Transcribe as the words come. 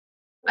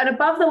an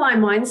above the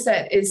line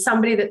mindset is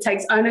somebody that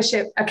takes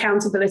ownership,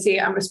 accountability,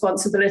 and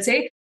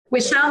responsibility,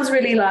 which sounds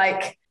really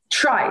like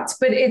trite,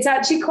 but it's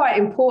actually quite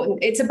important.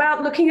 It's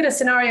about looking at a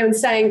scenario and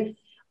saying,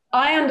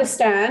 I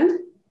understand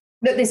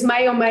that this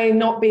may or may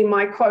not be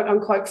my quote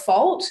unquote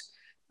fault,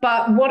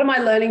 but what am I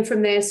learning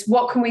from this?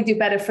 What can we do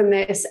better from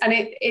this? And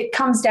it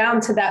comes down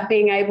to that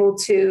being able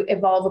to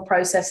evolve a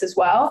process as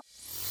well.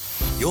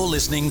 You're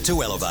listening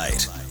to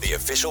Elevate, the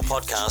official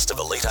podcast of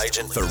Elite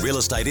Agent for real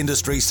estate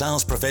industry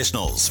sales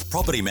professionals,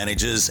 property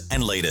managers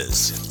and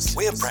leaders.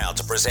 We are proud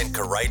to present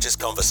Courageous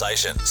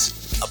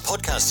Conversations, a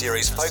podcast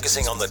series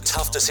focusing on the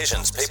tough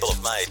decisions people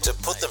have made to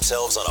put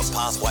themselves on a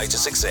pathway to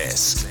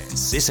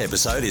success. This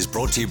episode is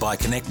brought to you by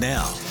Connect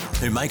Now,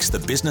 who makes the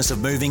business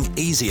of moving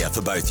easier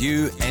for both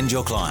you and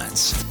your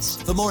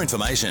clients. For more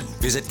information,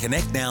 visit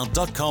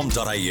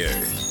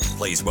connectnow.com.au.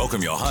 Please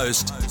welcome your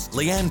host,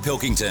 Leanne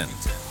Pilkington.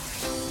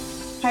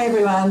 Hey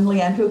everyone,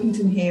 Leanne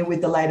Pilkington here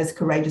with the latest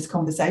Courageous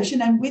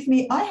Conversation. And with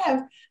me, I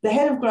have the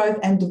Head of Growth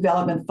and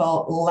Development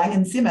for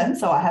Lang & Simmons,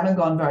 so I haven't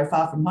gone very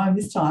far from home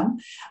this time,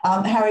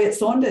 Harriet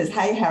Saunders.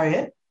 Hey,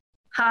 Harriet.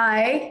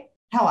 Hi.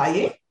 How are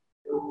you?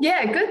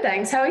 Yeah, good,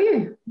 thanks. How are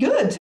you?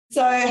 Good.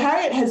 So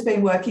Harriet has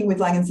been working with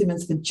Lang &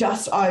 Simmons for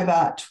just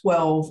over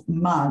 12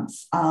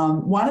 months.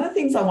 One of the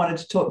things I wanted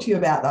to talk to you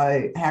about,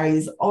 though, Harry,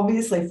 is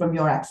obviously from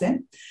your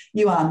accent,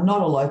 you are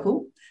not a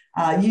local.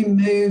 You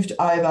moved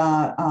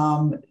over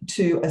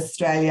to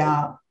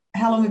Australia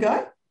how long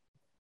ago?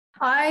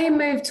 I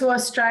moved to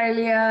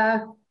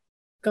Australia,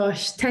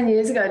 10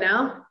 years ago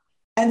now.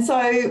 And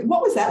so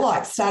what was that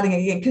like starting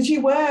again? Because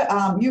you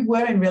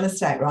were in real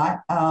estate, right,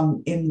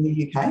 in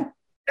the UK?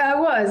 I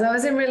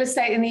was in real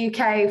estate in the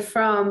UK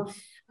from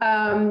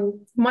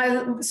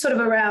my sort of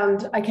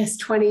around,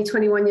 20,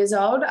 21 years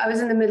old. I was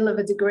in the middle of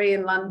a degree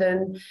in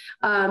London.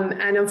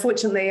 And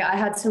unfortunately, I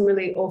had some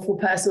really awful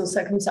personal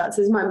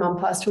circumstances. My mum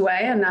passed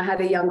away and I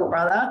had a younger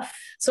brother.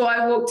 So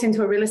I walked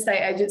into a real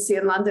estate agency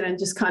in London and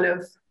just kind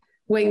of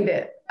winged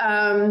it.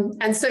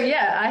 And so,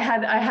 yeah, I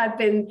had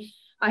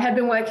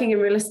been working in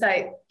real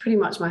estate pretty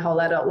much my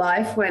whole adult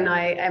life when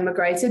I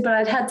emigrated, but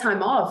I'd had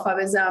time off. I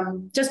was,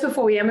 just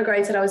before we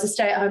emigrated, I was a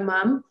stay-at-home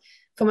mum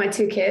for my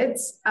two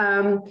kids.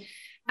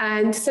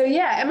 And so,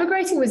 yeah,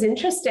 emigrating was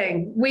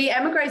interesting. We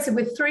emigrated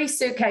with 3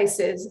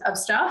 suitcases of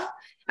stuff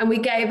and we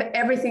gave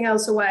everything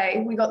else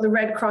away. We got the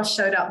Red Cross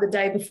showed up the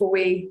day before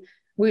we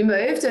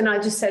moved and I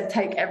just said,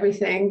 take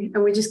everything.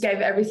 And we just gave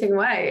everything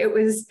away. It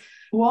was...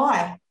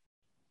 Why?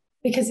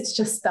 Because it's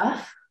just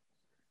stuff.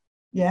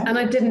 Yeah. And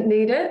I didn't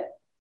need it.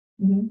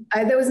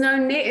 Mm-hmm. There was no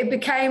need. It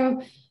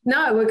became,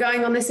 no, we're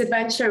going on this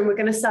adventure and we're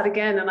going to start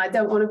again. And I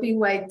don't want to be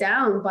weighed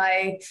down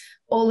by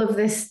all of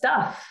this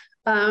stuff.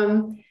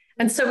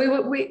 And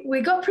so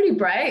we got pretty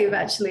brave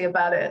actually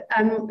about it.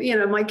 And, you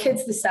know, my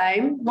kid's the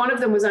same. One of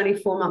them was only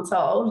 4 months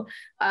old,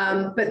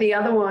 but the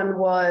other one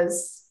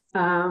was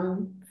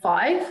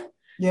 5.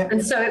 Yeah.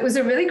 And so it was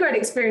a really great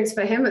experience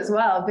for him as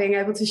well, being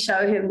able to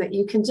show him that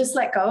you can just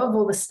let go of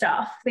all the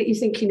stuff that you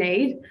think you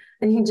need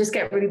and you can just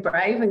get really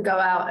brave and go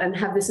out and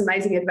have this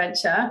amazing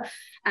adventure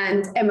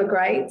and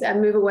emigrate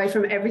and move away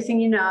from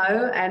everything you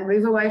know and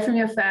move away from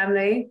your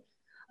family.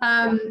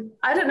 I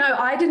don't know.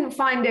 I didn't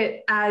find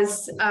it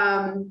as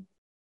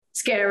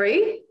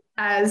scary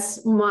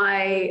as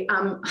my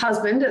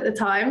husband at the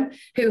time,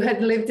 who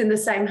had lived in the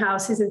same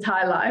house his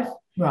entire life.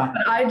 Right.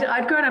 But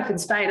I'd grown up in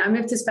Spain. I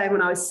moved to Spain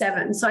when I was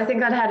 7. So I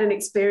think I'd had an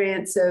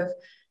experience of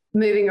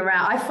moving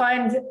around. I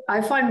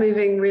find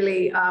moving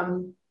really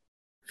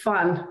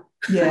fun.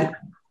 Yeah.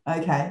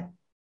 Okay.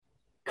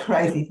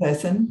 Crazy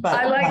person. But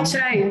I like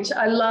change.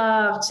 I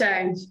love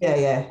change.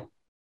 Yeah.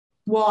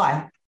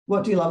 Why?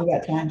 What do you love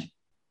about change?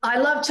 I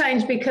love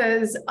change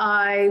because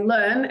I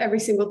learn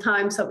every single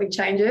time something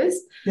changes.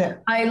 Yeah.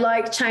 I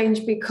like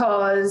change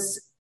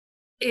because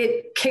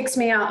it kicks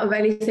me out of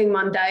anything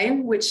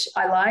mundane, which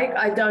I like.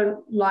 I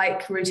don't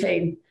like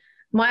routine.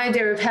 My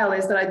idea of hell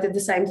is that I did the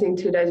same thing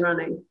 2 days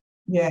running.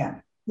 Yeah.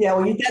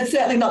 Well, that's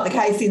certainly not the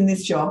case in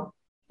this job.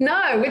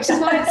 No, which is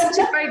why it's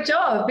such a great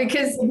job,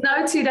 because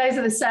no 2 days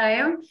are the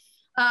same.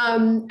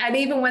 And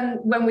even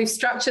when we've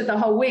structured the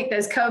whole week,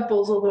 there's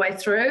curveballs all the way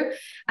through.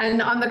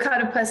 And I'm the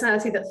kind of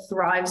personality that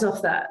thrives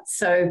off that.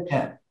 So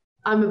yeah.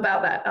 I'm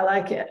about that. I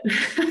like it.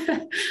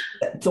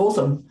 That's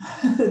awesome.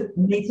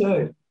 Me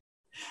too.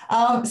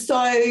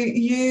 So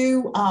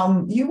you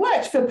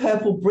worked for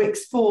Purple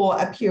Bricks for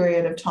a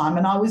period of time,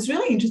 and I was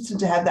really interested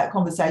to have that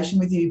conversation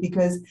with you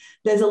because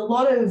there's a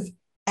lot of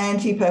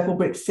anti-Purple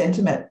Bricks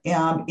sentiment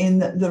in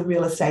the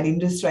real estate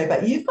industry,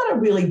 but you've got a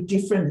really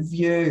different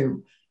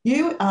view.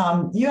 You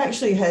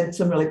actually had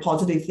some really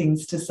positive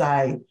things to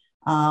say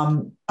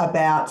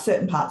about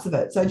certain parts of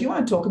it. So do you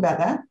want to talk about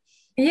that?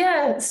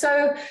 Yeah,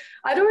 so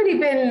I'd already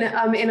been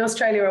in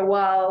Australia a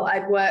while.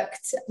 I'd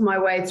worked my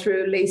way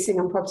through leasing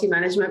and property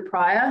management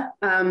prior,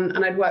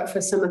 and I'd worked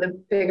for some of the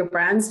bigger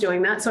brands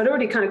doing that. So I'd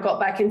already kind of got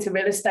back into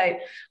real estate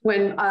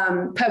when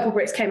Purple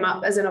Bricks came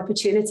up as an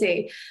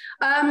opportunity.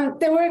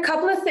 There were a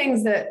couple of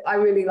things that I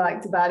really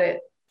liked about it.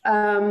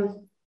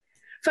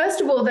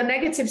 First of all, the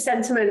negative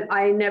sentiment,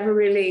 it never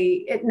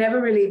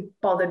really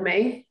bothered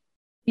me.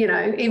 You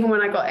know, even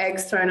when I got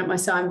eggs thrown at my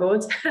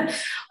signboards,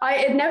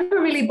 it never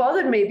really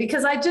bothered me,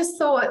 because I just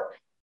thought,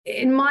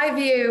 in my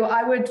view,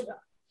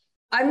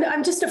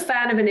 I'm just a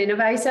fan of an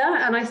innovator,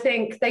 and I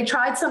think they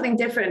tried something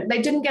different.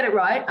 They didn't get it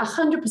right,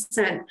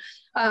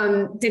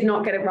 100% did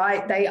not get it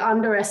right. They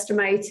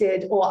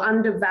underestimated or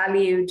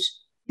undervalued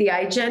the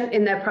agent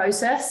in their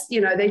process.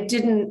 You know, they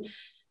didn't,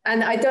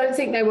 and I don't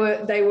think they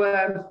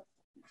were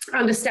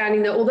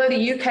understanding that although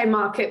the UK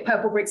market,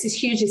 Purple Bricks, is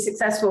hugely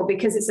successful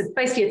because it's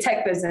basically a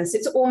tech business,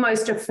 it's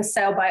almost a for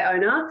sale by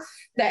owner.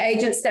 The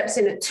agent steps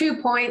in at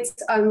 2 points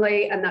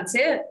only, and that's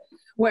it.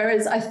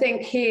 Whereas I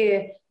think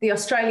here, the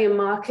Australian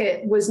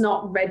market was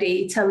not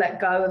ready to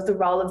let go of the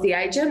role of the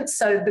agent.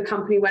 So the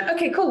company went,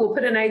 okay, cool, we'll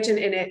put an agent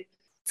in it,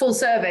 full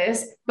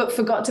service, but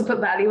forgot to put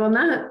value on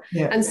that.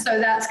 Yeah. And so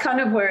that's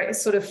kind of where it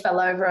sort of fell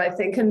over, I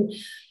think. And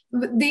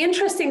the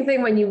interesting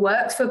thing when you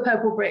worked for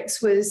Purple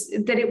Bricks was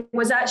that it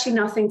was actually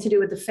nothing to do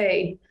with the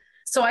fee.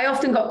 So I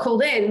often got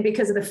called in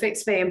because of the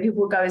fixed fee, and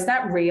people would go, is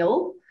that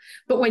real?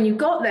 But when you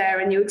got there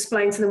and you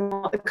explained to them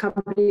what the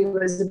company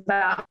was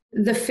about,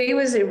 the fee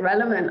was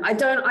irrelevant. I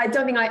don't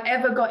think I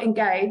ever got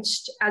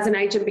engaged as an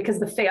agent because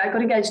of the fee. I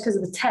got engaged because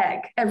of the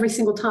tech every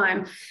single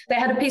time. They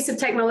had a piece of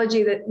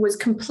technology that was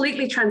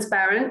completely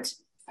transparent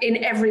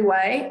in every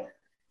way,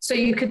 so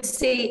you could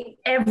see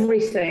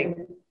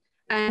everything.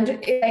 And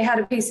they had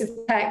a piece of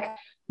tech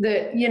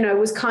that, you know,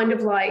 was kind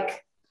of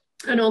like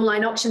an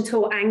online auction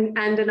tool and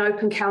an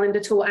open calendar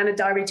tool and a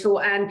diary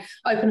tool and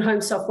open home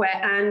software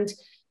and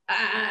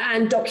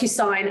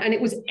DocuSign, and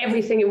it was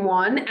everything in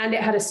one, and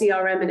it had a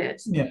CRM in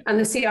it. Yeah. And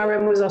the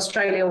CRM was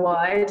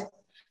Australia-wide.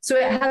 So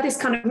it had this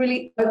kind of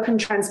really open,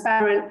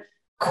 transparent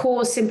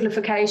core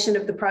simplification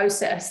of the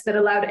process that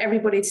allowed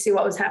everybody to see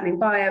what was happening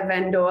by a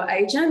vendor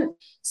agent.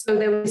 So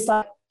there was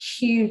like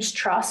huge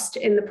trust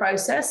in the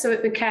process. So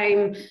it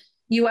became,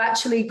 you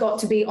actually got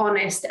to be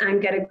honest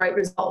and get a great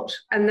result.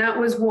 And that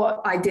was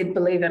what I did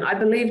believe in. I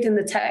believed in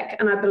the tech,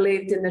 and I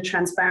believed in the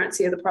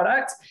transparency of the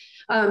product.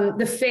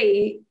 The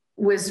fee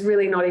was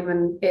really not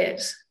even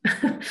it.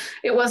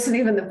 It wasn't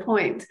even the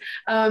point,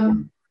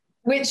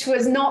 which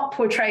was not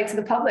portrayed to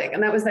the public.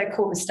 And that was their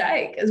core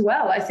mistake as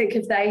well. I think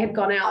if they had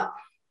gone out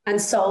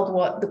and sold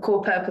what the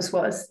core purpose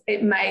was,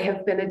 it may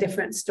have been a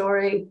different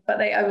story, but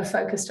they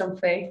over-focused on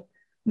fee.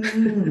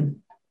 Mm.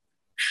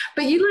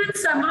 But you learned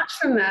so much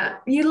from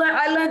that.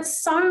 I learned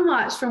so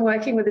much from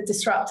working with a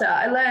disruptor.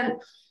 I learned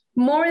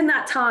more in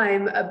that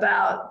time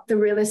about the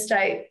real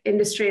estate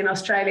industry in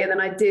Australia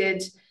than I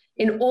did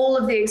in all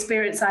of the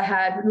experience I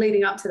had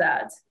leading up to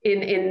that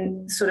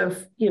in sort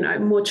of, you know,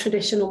 more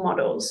traditional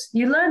models.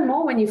 You learn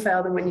more when you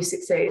fail than when you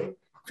succeed,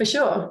 for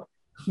sure.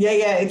 Yeah,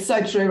 it's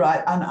so true,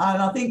 right? And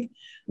I think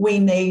we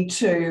need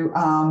to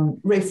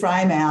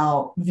reframe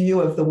our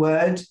view of the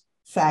word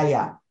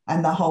failure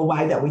and the whole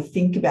way that we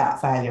think about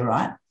failure,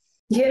 right?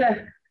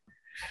 Yeah.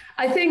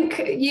 I think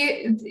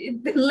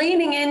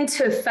leaning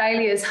into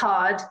failure is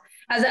hard.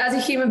 As a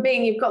human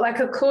being, you've got like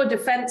a core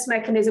defense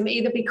mechanism,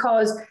 either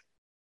because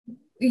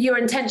your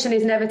intention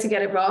is never to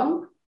get it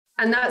wrong.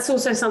 And that's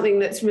also something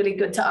that's really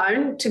good to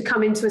own, to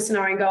come into a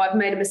scenario and go, I've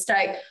made a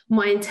mistake.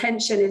 My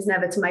intention is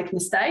never to make a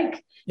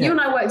mistake. Yeah. You and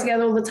I work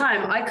together all the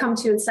time. I come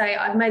to you and say,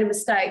 I've made a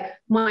mistake.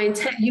 My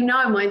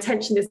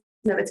intention is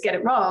never to get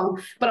it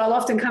wrong. But I'll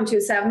often come to you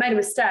and say, I've made a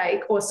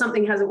mistake, or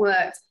something hasn't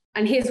worked,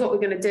 and here's what we're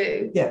going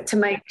to do to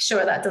make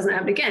sure that doesn't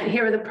happen again.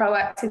 Here are the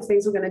proactive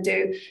things we're going to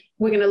do.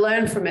 We're going to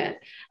learn from it.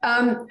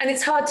 And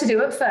it's hard to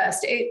do at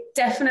first. It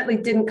definitely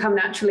didn't come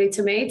naturally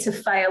to me to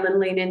fail and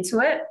lean into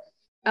it.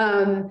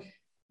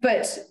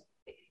 But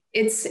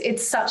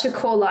it's such a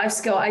core life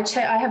skill. I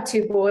have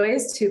two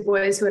boys who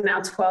are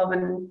now 12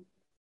 and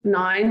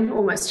 9,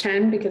 almost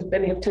 10, because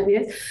Benny have 10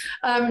 years.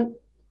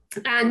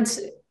 And,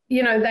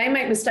 you know, they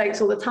make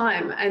mistakes all the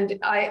time. And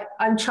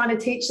I'm trying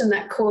to teach them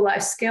that core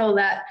life skill,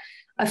 that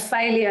a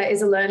failure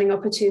is a learning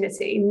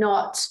opportunity,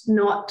 not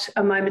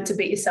a moment to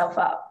beat yourself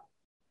up.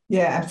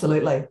 Yeah,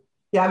 absolutely.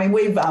 Yeah, I mean,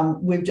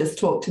 we've just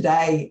talked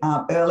today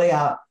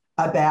earlier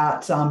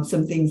about some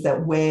things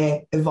that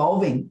we're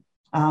evolving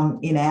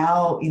in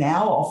our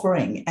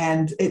offering,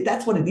 and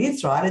that's what it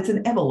is, right? It's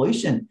an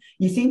evolution.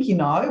 You think you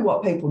know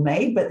what people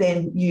need, but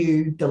then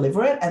you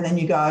deliver it, and then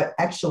you go,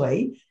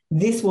 actually,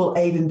 this will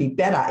even be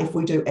better if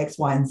we do X,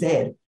 Y, and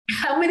Z.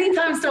 How many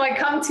times do I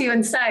come to you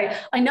and say,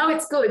 I know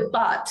it's good,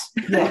 but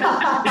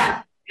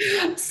yeah.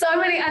 So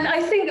many. And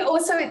I think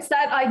also it's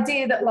that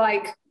idea that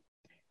like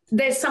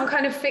there's some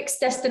kind of fixed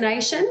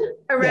destination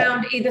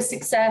around either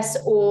success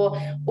or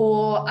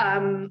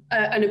an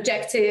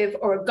objective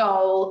or a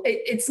goal.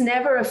 It's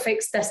never a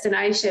fixed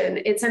destination.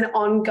 It's an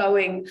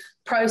ongoing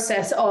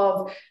process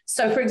of,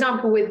 so for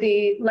example, with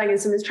the Lang &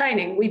 Simmons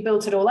training, we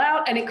built it all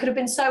out, and it could have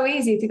been so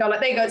easy to go like,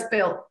 there you go, it's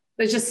built.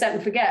 Let's just set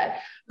and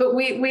forget. But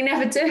we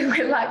never do.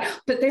 We're like,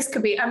 but this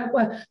could be,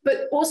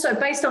 but also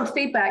based on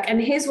feedback.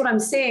 And here's what I'm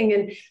seeing.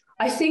 And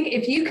I think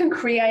if you can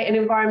create an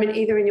environment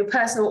either in your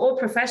personal or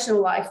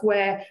professional life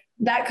where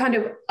that kind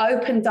of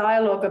open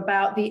dialogue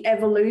about the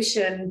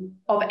evolution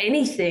of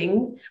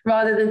anything,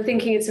 rather than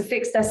thinking it's a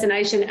fixed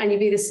destination and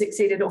you've either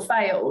succeeded or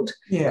failed,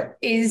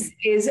 is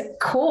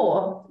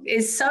core,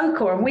 is so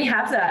core. And we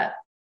have that.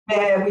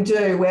 Yeah, we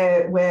do.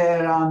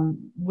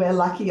 We're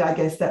lucky, I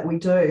guess, that we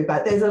do.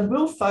 But there's a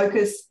real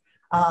focus,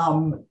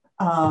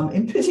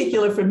 in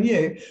particular from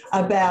you,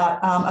 about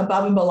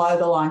above and below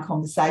the line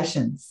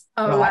conversations.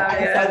 Oh, right? wow,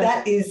 yeah. So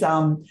that is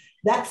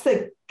that's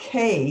the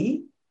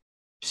key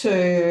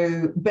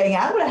to being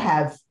able to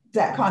have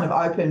that kind of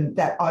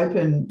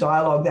open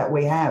dialogue that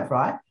we have,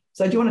 right?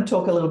 So do you want to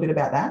talk a little bit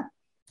about that?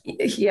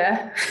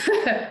 Yeah.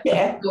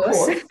 Yeah, of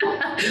course.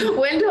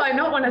 When do I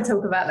not want to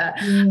talk about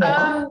that?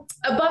 No.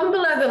 Above and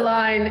below the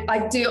line,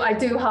 I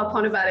do harp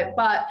on about it,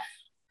 but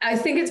I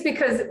think it's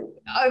because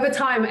over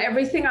time,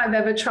 everything I've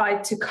ever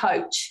tried to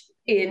coach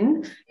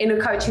in a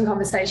coaching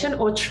conversation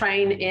or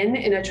train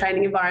in a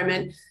training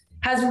environment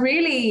has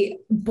really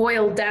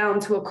boiled down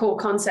to a core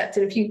concept.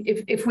 And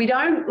if we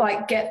don't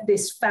like get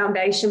this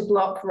foundation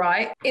block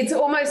right, it's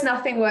almost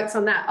nothing works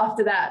on that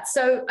after that.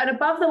 So an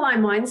above the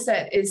line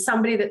mindset is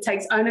somebody that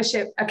takes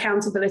ownership,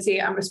 accountability,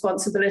 and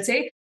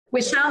responsibility,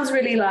 which sounds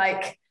really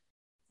like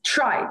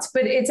trite,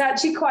 but it's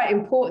actually quite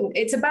important.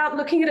 It's about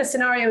looking at a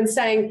scenario and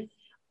saying,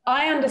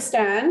 I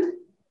understand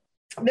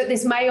that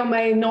this may or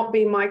may not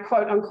be my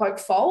quote unquote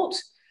fault,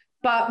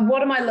 but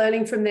what am I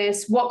learning from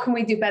this? What can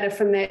we do better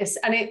from this?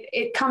 And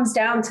it comes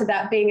down to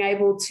that being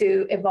able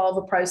to evolve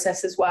a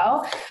process as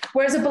well.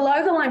 Whereas a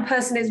below the line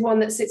person is one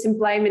that sits in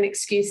blame and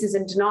excuses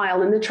and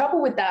denial. And the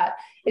trouble with that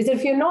is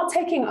if you're not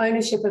taking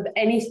ownership of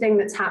anything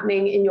that's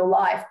happening in your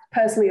life,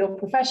 personally or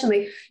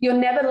professionally, you're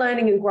never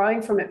learning and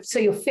growing from it. So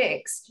you're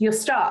fixed, you're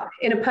stuck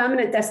in a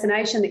permanent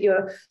destination that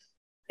you're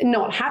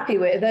not happy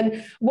with.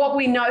 And what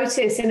we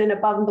notice in an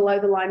above and below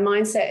the line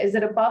mindset is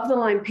that above the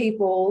line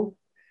people,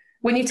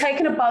 when you take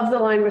an above the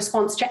line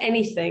response to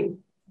anything,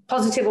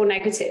 positive or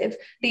negative,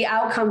 the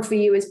outcome for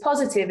you is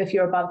positive if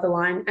you're above the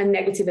line and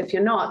negative if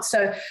you're not.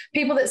 So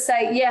people that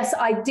say, yes,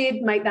 I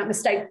did make that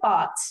mistake,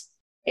 but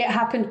it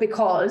happened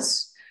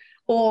because,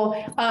 or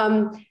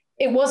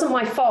it wasn't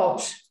my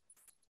fault,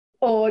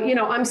 or,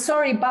 I'm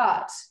sorry,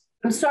 but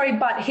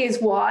here's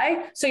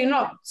why. So you're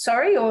not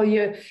sorry, or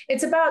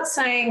it's about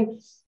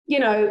saying,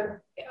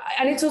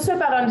 and it's also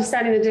about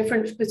understanding the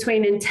difference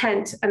between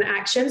intent and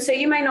action. So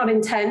you may not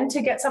intend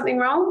to get something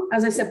wrong,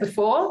 as I said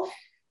before,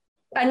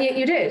 and yet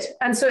you did.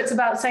 And so it's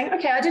about saying,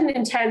 okay, I didn't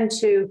intend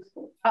to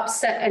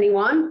upset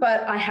anyone,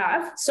 but I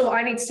have. So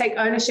I need to take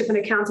ownership and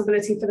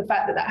accountability for the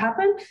fact that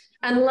happened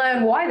and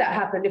learn why that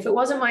happened. If it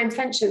wasn't my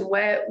intention,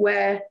 where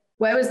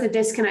was the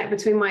disconnect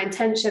between my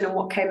intention and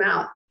what came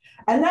out?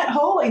 And that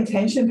whole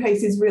intention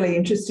piece is really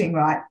interesting,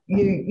 right?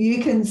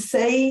 You can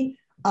see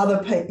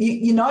other people,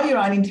 you know your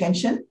own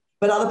intention,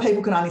 but other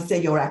people can only see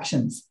your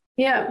actions.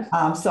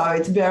 Yeah. So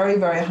it's very,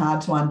 very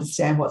hard to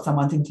understand what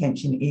someone's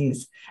intention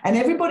is. And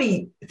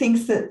everybody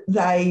thinks that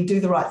they do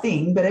the right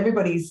thing, but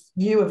everybody's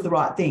view of the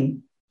right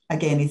thing,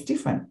 again, is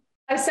different.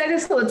 I say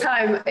this all the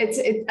time,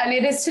 and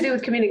it is to do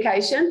with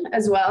communication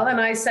as well.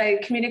 And I say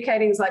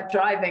communicating is like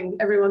driving.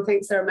 Everyone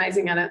thinks they're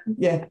amazing at it.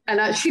 Yeah. And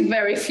actually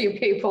very few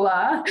people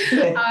are.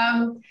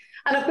 Yeah.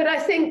 But I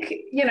think,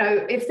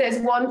 if there's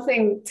one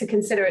thing to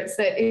consider, it's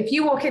that if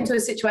you walk into a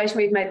situation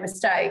where you've made a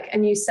mistake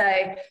and you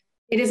say,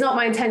 it is not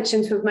my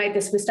intention to have made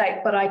this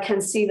mistake, but I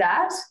can see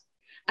that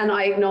and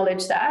I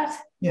acknowledge that.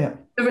 Yeah.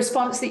 The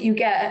response that you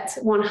get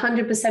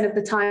 100% of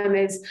the time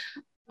is,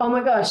 oh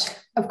my gosh,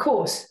 of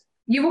course.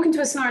 You walk into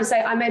a scenario and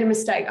say, I made a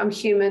mistake, I'm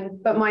human,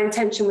 but my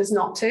intention was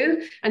not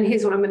to, and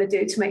here's what I'm going to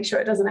do to make sure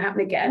it doesn't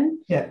happen again.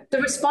 Yeah. The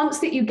response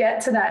that you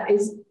get to that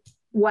is,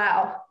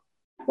 wow.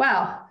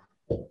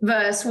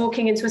 Versus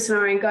walking into a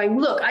scenario and going,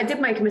 look, I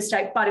did make a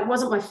mistake, but it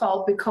wasn't my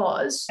fault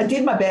because I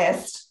did my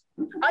best.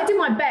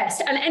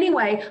 And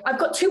anyway, I've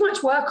got too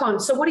much work on.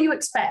 So what do you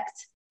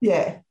expect?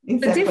 Yeah,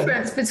 exactly. The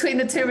difference between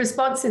the two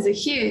responses are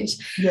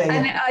huge. Yeah.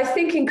 And I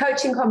think in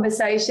coaching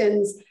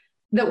conversations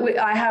that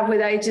I have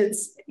with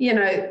agents,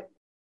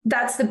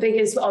 that's the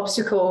biggest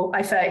obstacle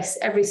I face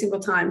every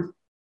single time.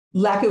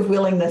 Lack of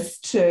willingness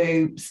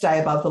to stay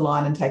above the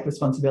line and take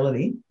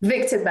responsibility.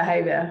 Victim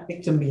behavior.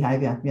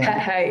 Yeah.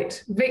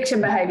 Hate.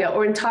 Victim behavior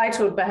or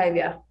entitled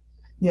behavior.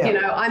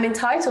 Yeah. I'm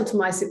entitled to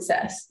my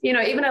success.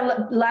 Even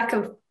a lack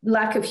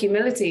of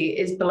humility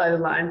is below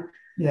the line.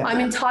 Yeah. I'm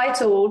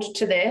entitled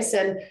to this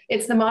and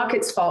it's the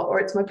market's fault, or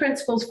it's my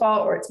principal's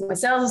fault, or it's my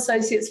sales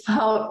associate's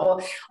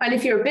fault. And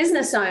if you're a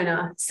business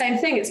owner, same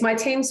thing, it's my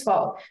team's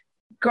fault.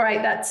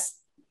 Great,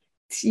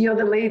 you're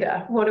the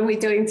leader. What are we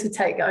doing to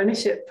take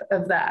ownership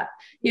of that?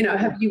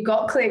 Have you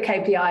got clear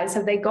KPIs?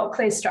 Have they got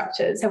clear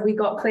structures? Have we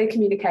got clear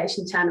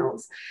communication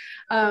channels?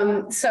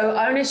 So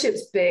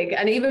ownership's big.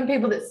 And even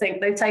people that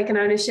think they've taken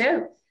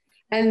ownership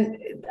and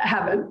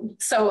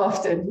haven't so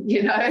often,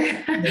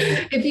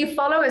 if you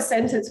follow a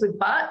sentence with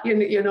but,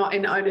 you're not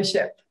in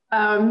ownership.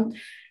 And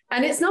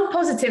it's not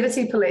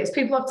positivity police.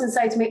 People often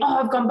say to me, oh,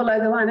 I've gone below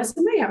the line. I said,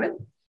 no, you haven't.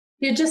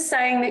 You're just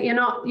saying that you're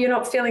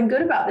not feeling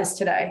good about this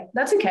today.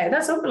 That's okay.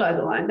 That's not below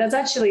the line. That's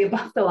actually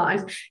above the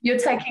line. You're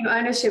taking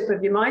ownership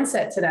of your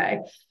mindset today.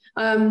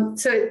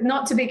 So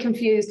not to be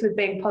confused with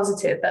being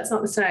positive. That's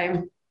not the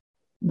same.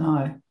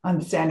 No, I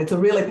understand. It's a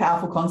really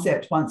powerful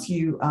concept once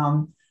you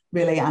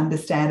really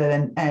understand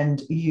it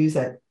and use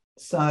it.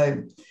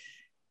 So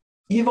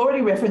you've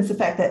already referenced the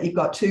fact that you've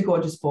got two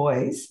gorgeous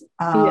boys.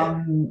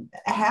 How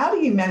do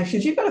you manage?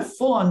 Because you've got a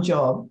full-on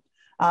job,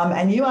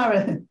 and you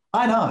are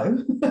I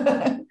know.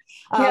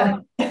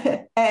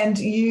 And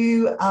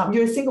you're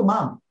a single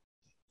mum.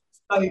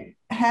 So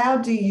how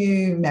do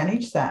you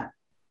manage that?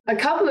 A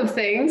couple of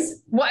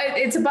things.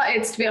 It's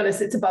to be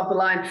honest, it's above the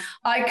line.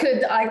 I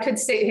could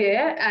sit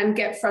here and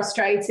get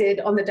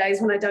frustrated on the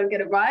days when I don't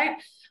get it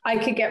right. I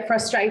could get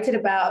frustrated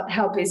about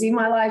how busy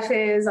my life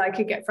is. I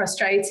could get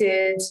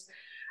frustrated,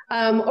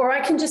 or I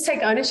can just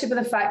take ownership of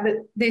the fact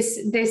that this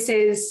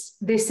is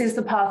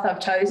the path I've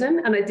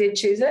chosen, and I did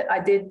choose it.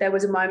 There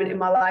was a moment in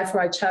my life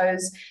where I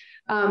chose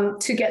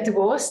to get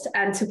divorced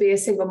and to be a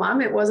single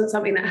mum. It wasn't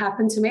something that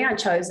happened to me. I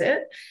chose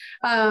it.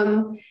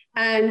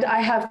 And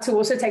I have to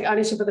also take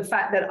ownership of the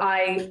fact that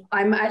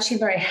I'm actually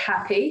very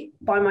happy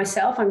by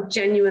myself. I'm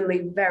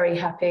genuinely very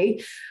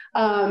happy.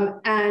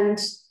 And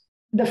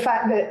the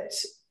fact that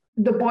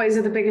the boys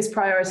are the biggest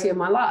priority in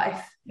my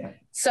life. Yeah.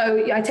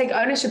 So I take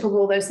ownership of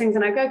all those things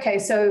and I go, okay,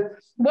 so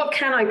what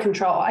can I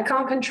control? I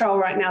can't control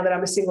right now that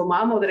I'm a single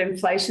mum or that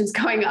inflation's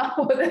going up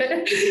or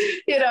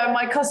that,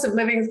 my cost of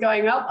living is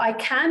going up. I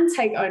can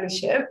take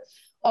ownership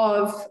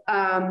of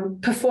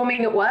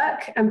performing at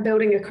work and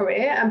building a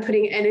career and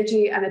putting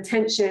energy and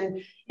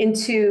attention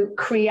into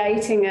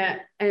creating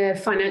a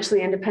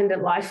financially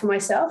independent life for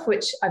myself,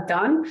 which I've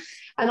done.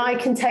 And I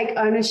can take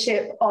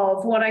ownership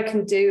of what I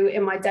can do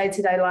in my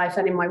day-to-day life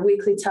and in my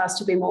weekly tasks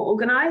to be more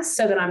organized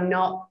so that I'm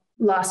not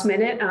last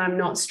minute and I'm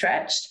not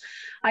stretched.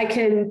 I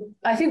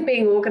think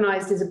being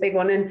organized is a big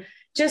one, and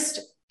just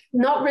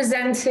not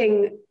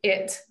resenting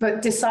it,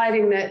 but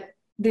deciding that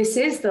this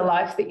is the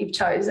life that you've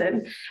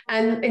chosen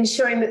and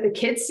ensuring that the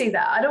kids see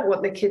that. I don't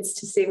want the kids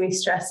to see me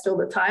stressed all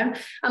the time.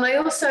 And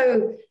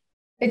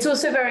it's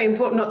also very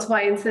important not to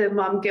buy into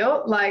mum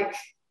guilt. Like,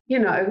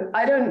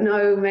 I don't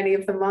know many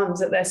of the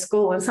mums at their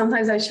school, and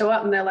sometimes I show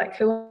up and they're like,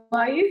 who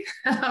are you?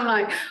 And I'm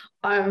like,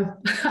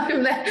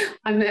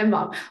 I'm their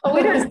mum. Oh,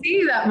 we don't see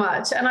you that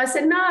much. And I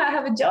said, no, I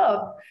have a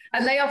job.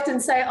 And they often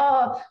say,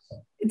 oh,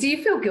 do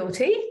you feel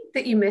guilty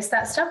that you miss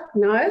that stuff?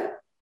 No,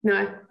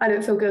 I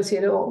don't feel guilty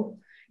at all.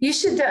 You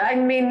should. I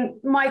mean,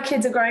 my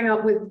kids are growing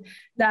up with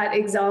that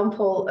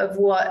example of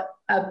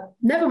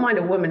never mind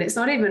a woman. It's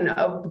not even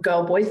a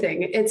girl-boy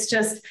thing. It's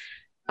just,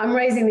 I'm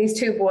raising these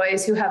two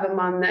boys who have a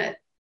mum that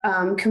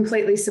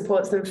completely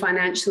supports them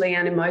financially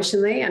and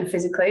emotionally and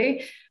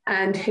physically,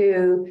 and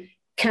who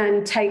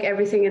can take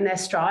everything in their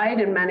stride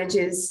and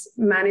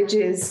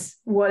manages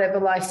whatever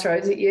life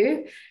throws at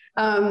you.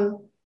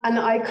 And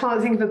I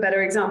can't think of a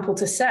better example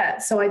to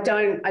set. So I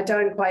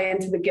don't buy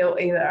into the guilt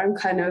either.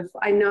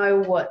 I know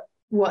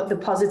what the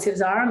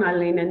positives are, and I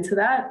lean into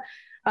that.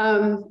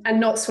 And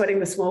not sweating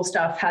the small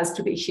stuff has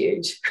to be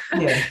huge.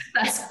 Yeah.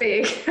 That's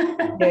big.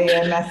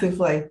 Yeah,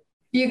 massively.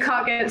 You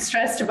can't get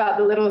stressed about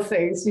the little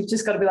things. You've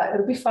just got to be like,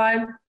 it'll be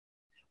fine.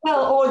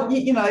 Well, or,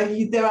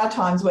 there are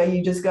times where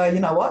you just go, you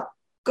know what?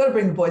 Got to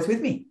bring the boys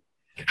with me.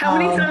 How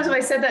many times have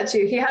I said that to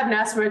you? He had an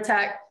asthma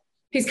attack.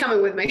 He's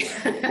coming with me.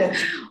 Yeah.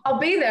 I'll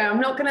be there. I'm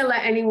not going to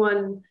let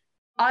anyone,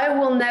 I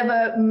will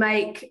never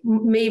make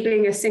me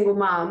being a single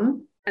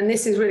mum, and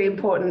this is really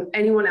important,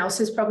 anyone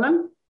else's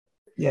problem.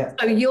 Yeah.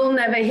 So you'll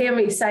never hear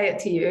me say it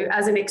to you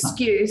as an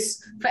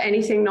excuse for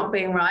anything not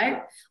being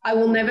right. I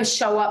will never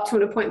show up to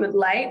an appointment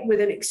late with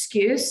an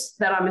excuse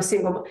that I'm a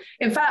single mom.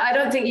 In fact, I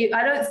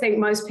don't think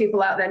most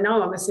people out there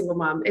know I'm a single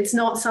mom. It's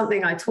not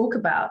something I talk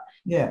about.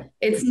 Yeah.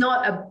 It's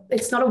not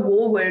a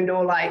war wound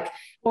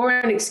or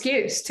an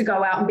excuse to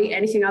go out and be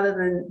anything other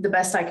than the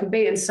best I can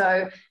be. And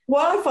so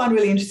what I find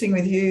really interesting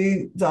with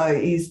you, though,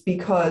 is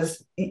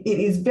because it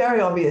is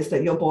very obvious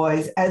that your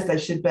boys, as they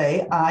should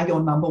be, are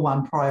your number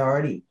one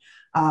priority.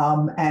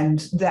 And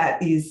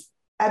that is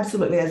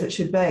absolutely as it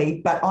should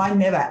be. But I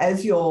never,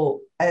 as your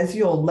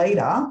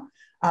leader,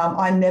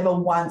 I never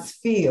once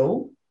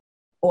feel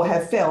or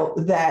have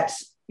felt that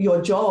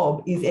your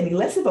job is any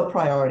less of a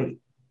priority.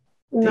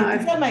 No.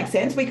 Does that make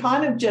sense? We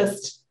kind of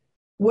just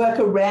work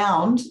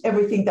around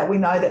everything that we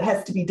know that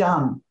has to be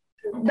done.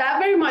 That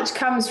very much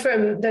comes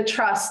from the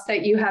trust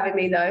that you have in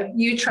me, though.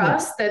 You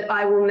trust that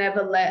I will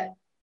never let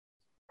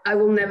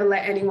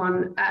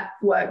anyone at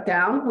work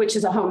down, which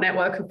is a whole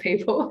network of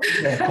people.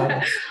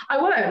 Yeah, I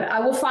won't.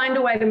 I will find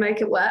a way to make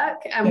it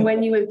work. And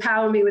when you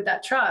empower me with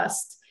that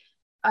trust,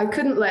 I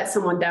couldn't let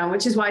someone down,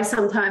 which is why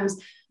sometimes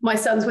my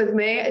son's with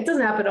me. It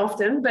doesn't happen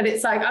often, but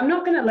it's like, I'm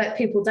not going to let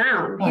people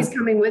down. He's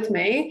coming with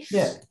me.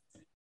 Yeah.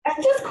 And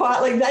just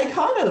quietly, they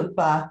kind of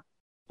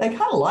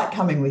like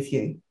coming with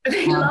you.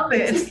 They love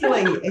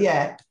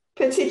it.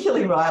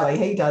 Particularly Riley,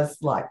 he does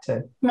like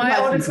to. My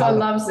oldest one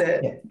loves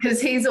it because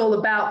he's all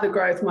about the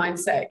growth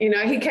mindset.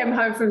 He came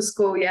home from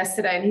school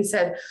yesterday and he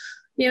said,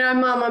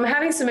 Mum, I'm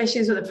having some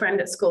issues with a friend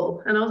at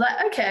school. And I was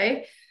like,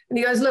 okay. And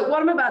he goes, look,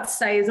 what I'm about to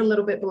say is a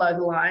little bit below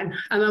the line.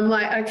 And I'm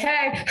like,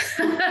 okay.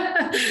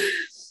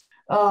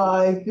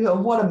 Oh,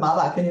 what a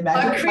mother. Can you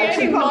imagine? I'm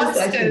creating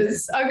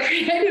monsters.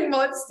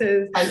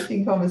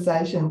 Hosting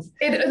conversations.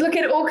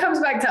 It all comes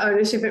back to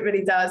ownership. It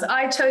really does.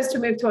 I chose to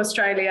move to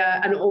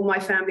Australia and all my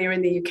family are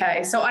in the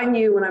UK. So I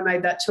knew when I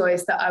made that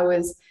choice that I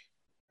was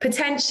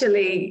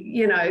potentially,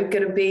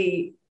 going to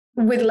be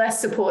with less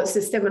support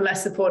system and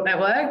less support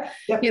network.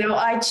 Yep.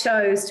 I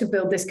chose to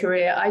build this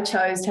career. I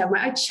chose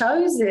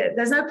it.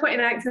 There's no point in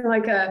acting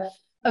like a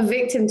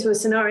victim to a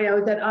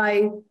scenario that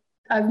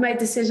I've made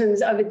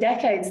decisions over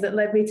decades that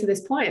led me to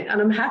this point,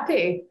 and I'm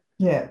happy.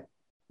 Yeah.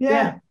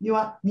 You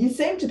are. You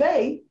seem to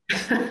be.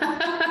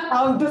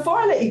 Before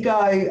I let you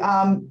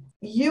go,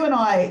 you and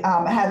I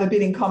have a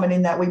bit in common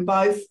in that we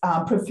both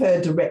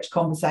prefer direct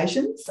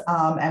conversations,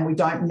 and we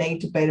don't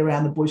need to beat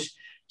around the bush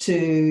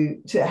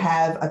to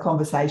have a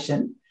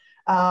conversation.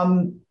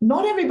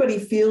 Not everybody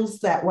feels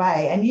that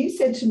way, and you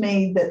said to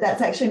me that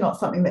that's actually not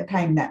something that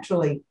came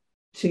naturally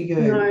to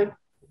you. No.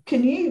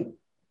 Can you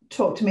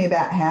talk to me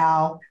about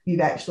how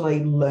you've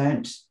actually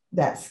learnt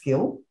that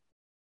skill?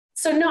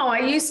 So no, I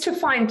used to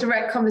find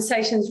direct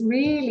conversations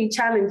really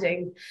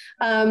challenging.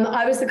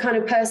 I was the kind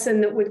of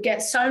person that would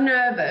get so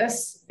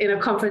nervous in a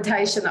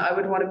confrontation that I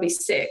would want to be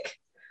sick.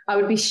 I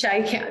would be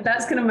shaking.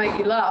 That's going to make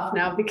you laugh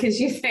now because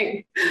you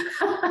think,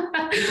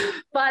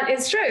 but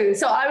it's true.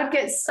 So I would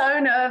get so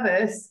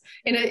nervous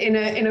in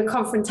a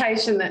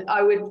confrontation that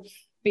I would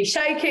be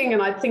shaking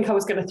and I'd think I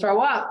was going to throw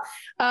up.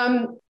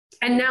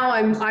 And now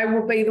I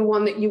will be the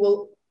one that you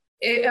will,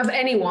 of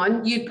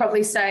anyone, you'd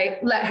probably say,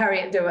 let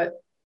Harriet do it.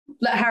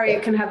 Let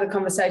Harriet can have the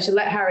conversation.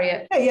 Let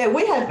Harriet. Yeah,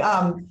 we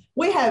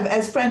have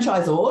as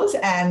franchisors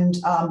and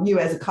you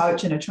as a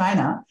coach and a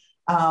trainer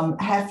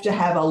have to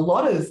have a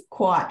lot of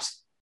quite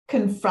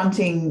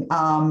confronting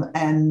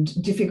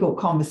and difficult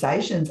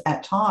conversations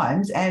at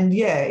times. And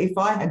yeah, if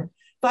I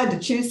had to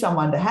choose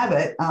someone to have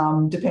it,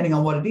 depending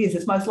on what it is,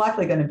 it's most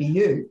likely going to be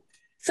you.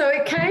 So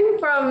it came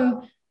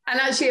from, and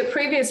actually at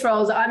previous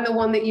roles, I'm the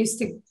one that used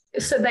to,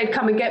 so they'd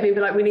come and get me and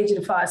be like, we need you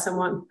to fire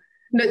someone.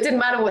 No, it didn't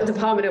matter what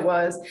department it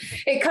was.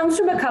 It comes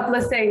from a couple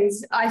of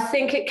things. I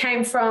think it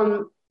came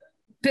from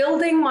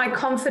building my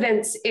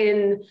confidence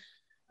in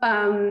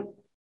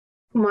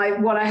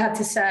what I had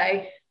to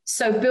say.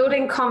 So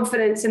building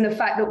confidence in the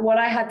fact that what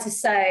I had to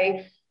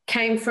say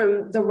came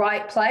from the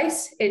right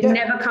place. It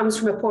never comes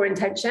from a poor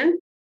intention.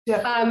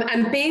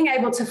 And being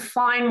able to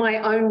find my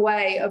own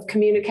way of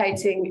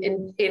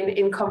communicating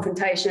in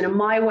confrontation. And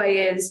my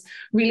way is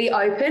really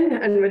open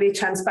and really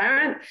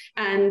transparent,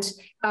 and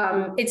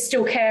it's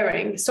still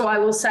caring. So I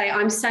will say,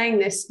 I'm saying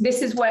this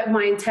is what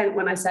my intent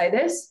when I say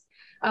this.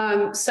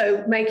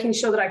 So making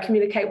sure that I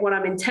communicate what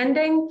I'm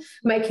intending,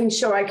 making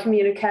sure I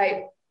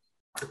communicate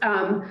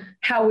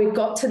how we've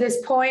got to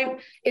this point.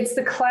 It's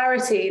the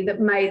clarity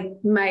that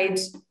made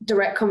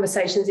direct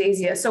conversations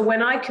easier. So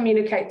when I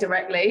communicate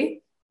directly,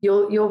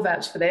 you'll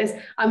vouch for this,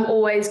 I'm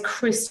always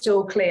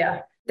crystal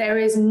clear. There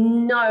is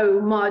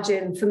no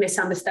margin for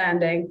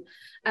misunderstanding.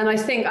 And I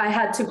think I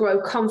had to grow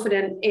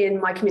confident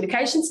in my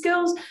communication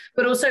skills,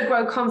 but also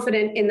grow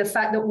confident in the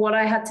fact that what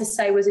I had to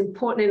say was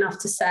important enough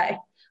to say.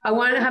 I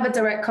won't have a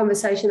direct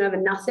conversation over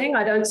nothing.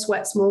 I don't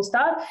sweat small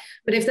stuff.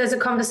 But if there's a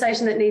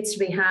conversation that needs to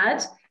be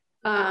had,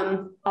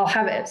 I'll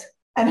have it.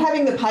 And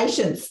having the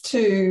patience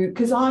to,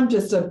 because I'm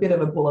just a bit of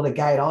a bull at a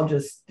gate, I'll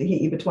just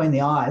hit you between the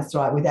eyes,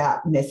 right,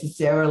 without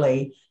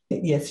necessarily,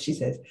 yes, she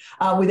says,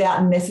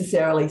 without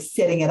necessarily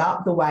setting it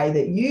up the way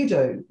that you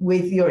do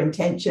with your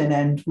intention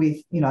and with,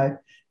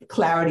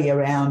 clarity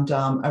around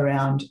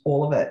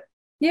all of it.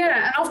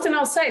 Yeah, and often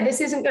I'll say,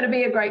 this isn't going to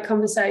be a great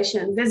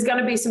conversation. There's going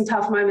to be some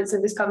tough moments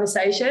in this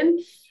conversation,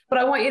 but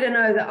I want you to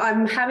know that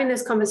I'm having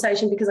this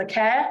conversation because I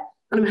care.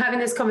 And I'm having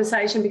this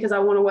conversation because I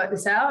want to work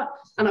this out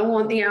and I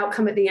want the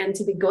outcome at the end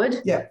to be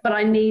good. Yeah. But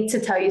I need to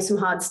tell you some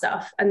hard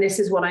stuff. And this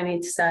is what I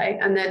need to say.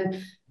 And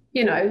then,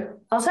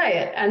 I'll say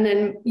it. And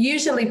then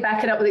usually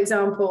back it up with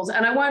examples.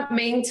 And I won't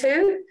mean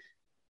to,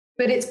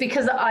 but it's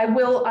because I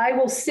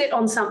will sit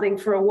on something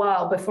for a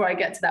while before I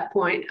get to that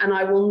point. And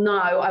I will know,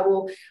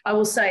 I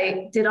will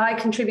say, did I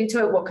contribute to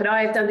it? What could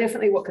I have done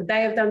differently? What could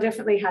they have done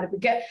differently? How did we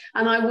get?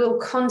 And I will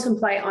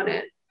contemplate on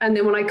it. And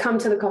then when I come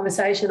to the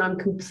conversation, I'm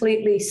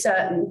completely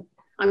certain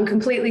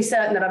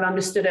that I've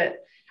understood it,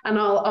 and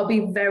I'll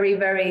be very,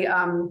 very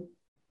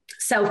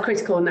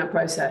self-critical in that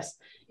process.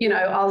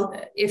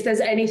 If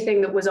there's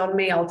anything that was on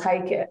me, I'll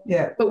take it.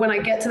 Yeah. But when I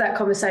get to that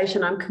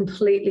conversation, I'm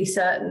completely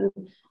certain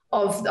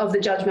of the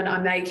judgment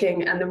I'm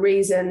making and the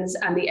reasons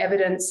and the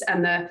evidence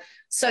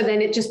so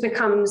then it just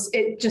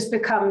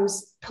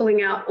becomes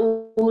pulling out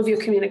all of your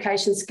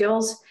communication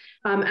skills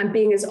and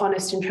being as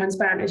honest and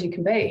transparent as you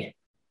can be.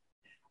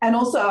 And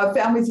also, I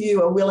found with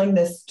you a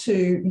willingness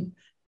to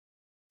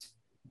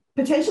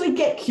potentially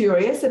get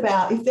curious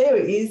about if there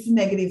is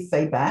negative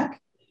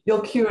feedback,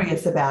 you're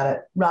curious about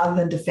it rather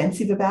than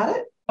defensive about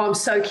it. I'm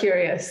so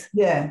curious.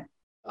 Yeah.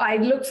 I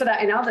look for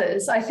that in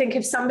others. I think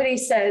if somebody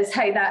says,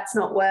 hey, that's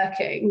not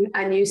working,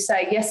 and you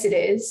say, yes, it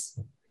is,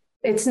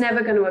 It's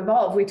never going to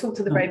evolve. We talked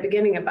at the very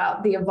beginning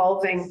about the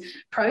evolving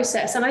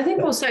process. And I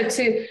think also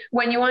too,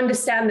 when you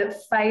understand that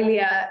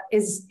failure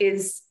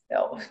is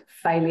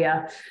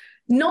failure,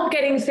 not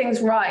getting things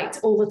right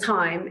all the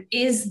time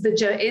is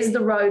the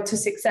road to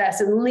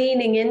success, and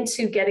leaning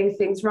into getting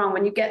things wrong.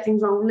 When you get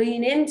things wrong,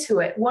 lean into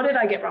it. What did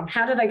I get wrong?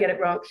 How did I get it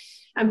wrong?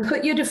 And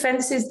put your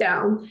defenses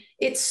down.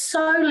 It's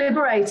so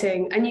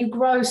liberating, and you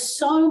grow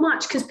so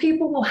much because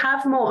people will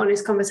have more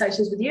honest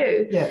conversations with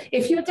you. Yeah.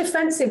 If you're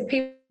defensive,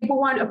 people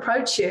won't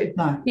approach you.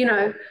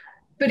 No.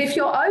 But if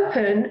you're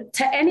open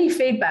to any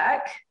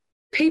feedback,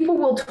 people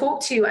will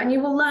talk to you and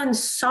you will learn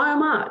so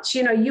much.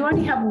 You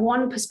only have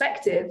one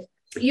perspective.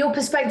 Your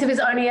perspective is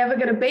only ever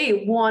going to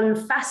be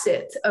one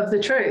facet of the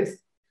truth.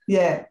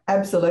 Yeah,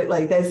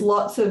 absolutely. There's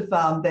lots of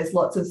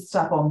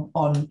stuff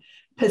on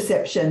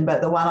perception,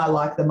 but the one I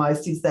like the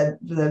most is the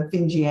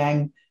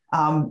Vinjiang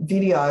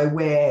video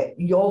where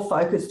you're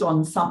focused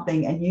on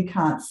something and you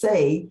can't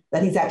see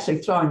that he's actually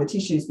throwing the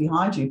tissues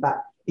behind you.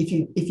 But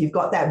if you've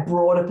got that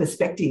broader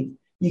perspective,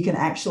 you can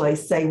actually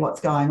see what's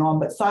going on.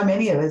 But so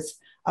many of us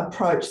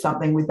approach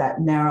something with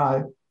that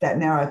narrow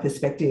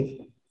perspective.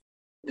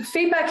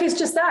 Feedback is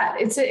just that.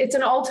 It's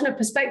an alternate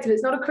perspective.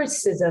 It's not a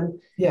criticism.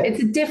 Yeah.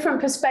 It's a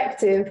different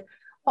perspective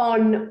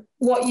on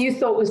what you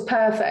thought was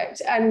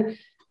perfect. And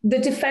the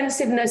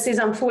defensiveness is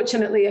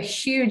unfortunately a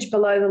huge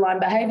below the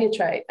line behavior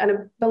trait. And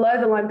a below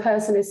the line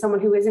person is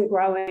someone who isn't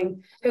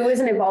growing, who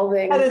isn't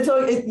evolving.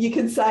 And you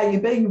can say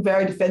you're being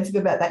very defensive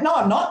about that. No,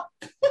 I'm not.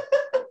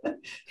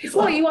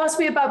 Well, you asked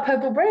me about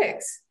purple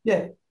bricks.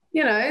 Yeah.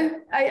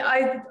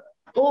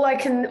 All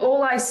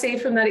I see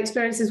from that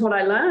experience is what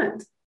I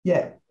learned.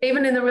 Yeah.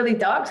 Even in the really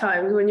dark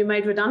times when you're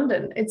made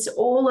redundant, it's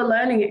all a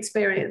learning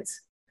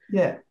experience.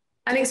 Yeah.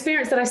 An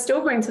experience that I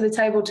still bring to the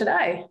table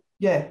today.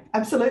 Yeah,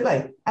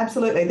 absolutely.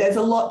 Absolutely. There's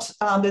a lot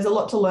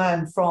to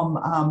learn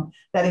from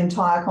that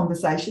entire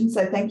conversation.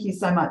 So thank you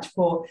so much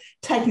for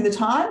taking the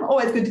time.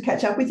 Always good to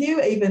catch up with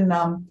you, even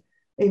though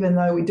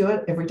we do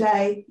it every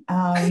day.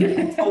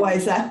 It's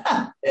always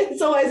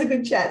a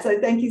good chat. So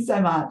thank you so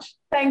much.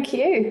 Thank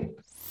you.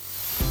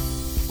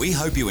 We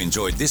hope you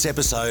enjoyed this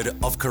episode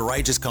of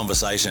Courageous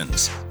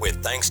Conversations,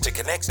 with thanks to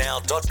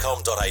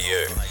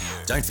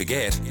connectnow.com.au. Don't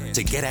forget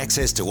to get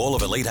access to all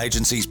of Elite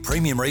Agency's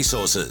premium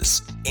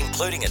resources,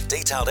 including a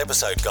detailed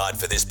episode guide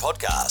for this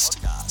podcast.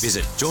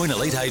 Visit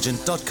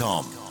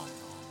joineliteagent.com.